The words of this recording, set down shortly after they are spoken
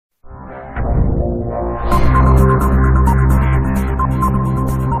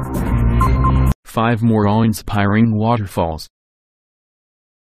Five more awe-inspiring waterfalls.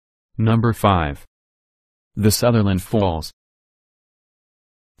 Number 5. The Sutherland Falls.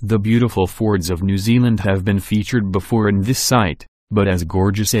 The beautiful fjords of New Zealand have been featured before in this site, but as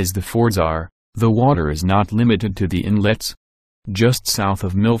gorgeous as the fjords are, the water is not limited to the inlets. Just south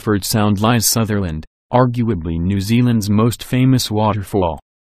of Milford Sound lies Sutherland, arguably New Zealand's most famous waterfall.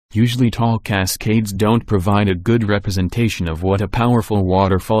 Usually tall cascades don't provide a good representation of what a powerful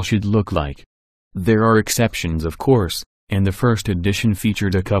waterfall should look like. There are exceptions of course, and the first edition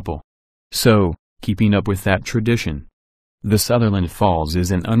featured a couple. So, keeping up with that tradition. The Sutherland Falls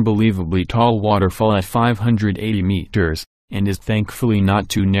is an unbelievably tall waterfall at 580 meters, and is thankfully not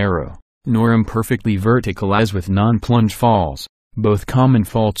too narrow, nor imperfectly vertical as with non-plunge falls, both common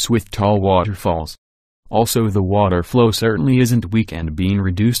faults with tall waterfalls. Also the water flow certainly isn't weak and being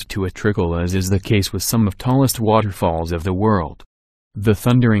reduced to a trickle as is the case with some of tallest waterfalls of the world. The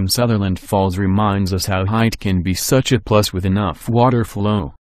thundering Sutherland Falls reminds us how height can be such a plus with enough water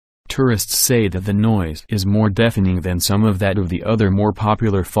flow. Tourists say that the noise is more deafening than some of that of the other more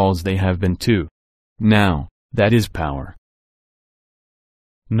popular falls they have been to. Now, that is power.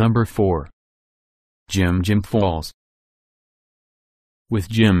 Number 4. Jim Jim Falls. With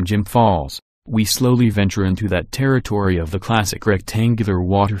Jim Jim Falls, we slowly venture into that territory of the classic rectangular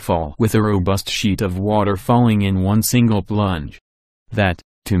waterfall with a robust sheet of water falling in one single plunge. That,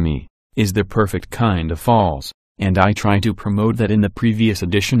 to me, is the perfect kind of falls, and I try to promote that in the previous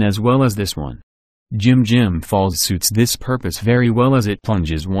edition as well as this one. Jim Jim Falls suits this purpose very well as it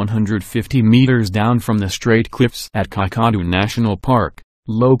plunges 150 meters down from the straight cliffs at Kakadu National Park,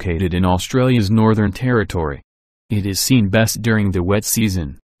 located in Australia's Northern Territory. It is seen best during the wet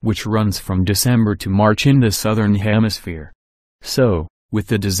season, which runs from December to March in the Southern Hemisphere. So, with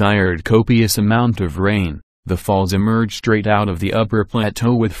the desired copious amount of rain, the falls emerge straight out of the upper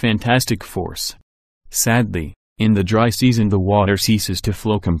plateau with fantastic force. Sadly, in the dry season the water ceases to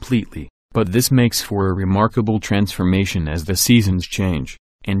flow completely, but this makes for a remarkable transformation as the seasons change,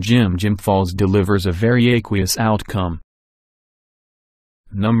 and Jim Jim Falls delivers a very aqueous outcome.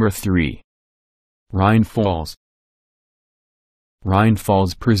 Number 3. Rhine Falls. Rhine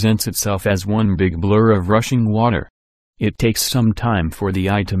Falls presents itself as one big blur of rushing water. It takes some time for the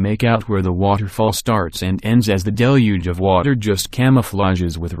eye to make out where the waterfall starts and ends as the deluge of water just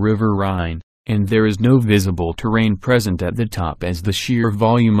camouflages with River Rhine, and there is no visible terrain present at the top as the sheer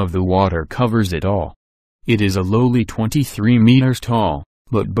volume of the water covers it all. It is a lowly 23 meters tall,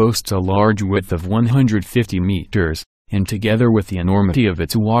 but boasts a large width of 150 meters, and together with the enormity of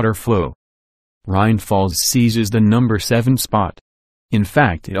its water flow, Rhine Falls seizes the number 7 spot. In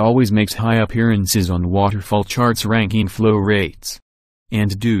fact, it always makes high appearances on waterfall charts ranking flow rates.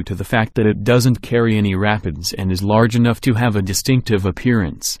 And due to the fact that it doesn't carry any rapids and is large enough to have a distinctive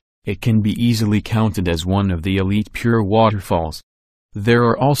appearance, it can be easily counted as one of the elite pure waterfalls. There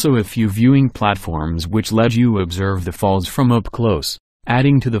are also a few viewing platforms which let you observe the falls from up close,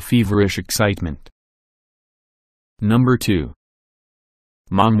 adding to the feverish excitement. Number 2.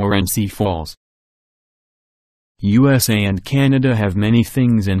 Montmorency Falls. USA and Canada have many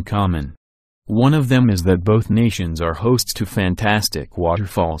things in common. One of them is that both nations are hosts to fantastic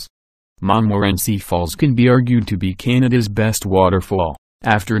waterfalls. Montmorency Falls can be argued to be Canada's best waterfall,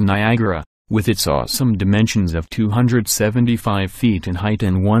 after Niagara, with its awesome dimensions of 275 feet in height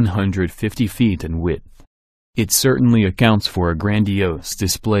and 150 feet in width. It certainly accounts for a grandiose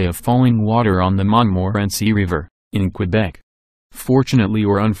display of falling water on the Montmorency River, in Quebec. Fortunately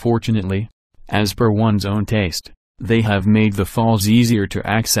or unfortunately, as per one's own taste, they have made the falls easier to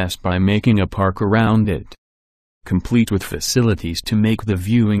access by making a park around it, complete with facilities to make the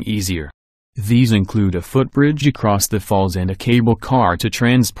viewing easier. These include a footbridge across the falls and a cable car to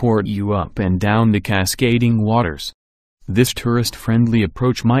transport you up and down the cascading waters. This tourist-friendly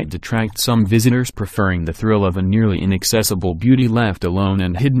approach might detract some visitors preferring the thrill of a nearly inaccessible beauty left alone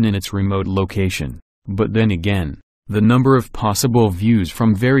and hidden in its remote location, but then again, the number of possible views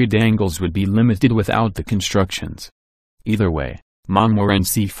from varied angles would be limited without the constructions. Either way,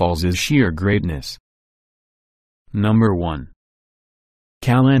 Montmorency Falls is sheer greatness. Number 1.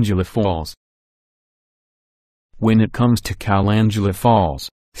 Calangela Falls. When it comes to Calangela Falls,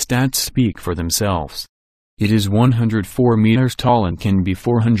 stats speak for themselves. It is 104 meters tall and can be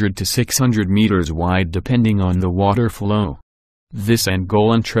 400 to 600 meters wide depending on the water flow. This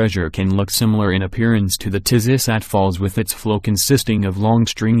Angolan treasure can look similar in appearance to the Tizisat Falls with its flow consisting of long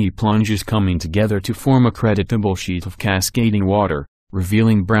stringy plunges coming together to form a creditable sheet of cascading water,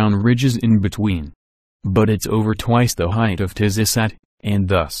 revealing brown ridges in between. But it's over twice the height of Tizisat, and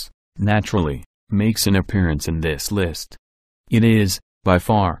thus, naturally, makes an appearance in this list. It is, by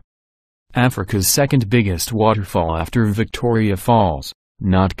far, Africa's second biggest waterfall after Victoria Falls,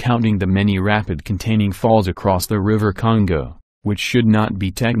 not counting the many rapid-containing falls across the River Congo, which should not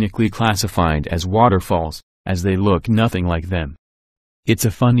be technically classified as waterfalls, as they look nothing like them. It's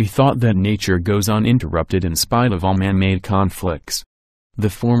a funny thought that nature goes uninterrupted in spite of all man-made conflicts. The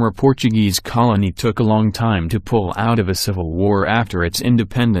former Portuguese colony took a long time to pull out of a civil war after its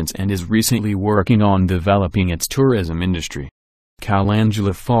independence and is recently working on developing its tourism industry.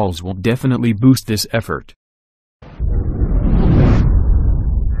 Calangela Falls will definitely boost this effort.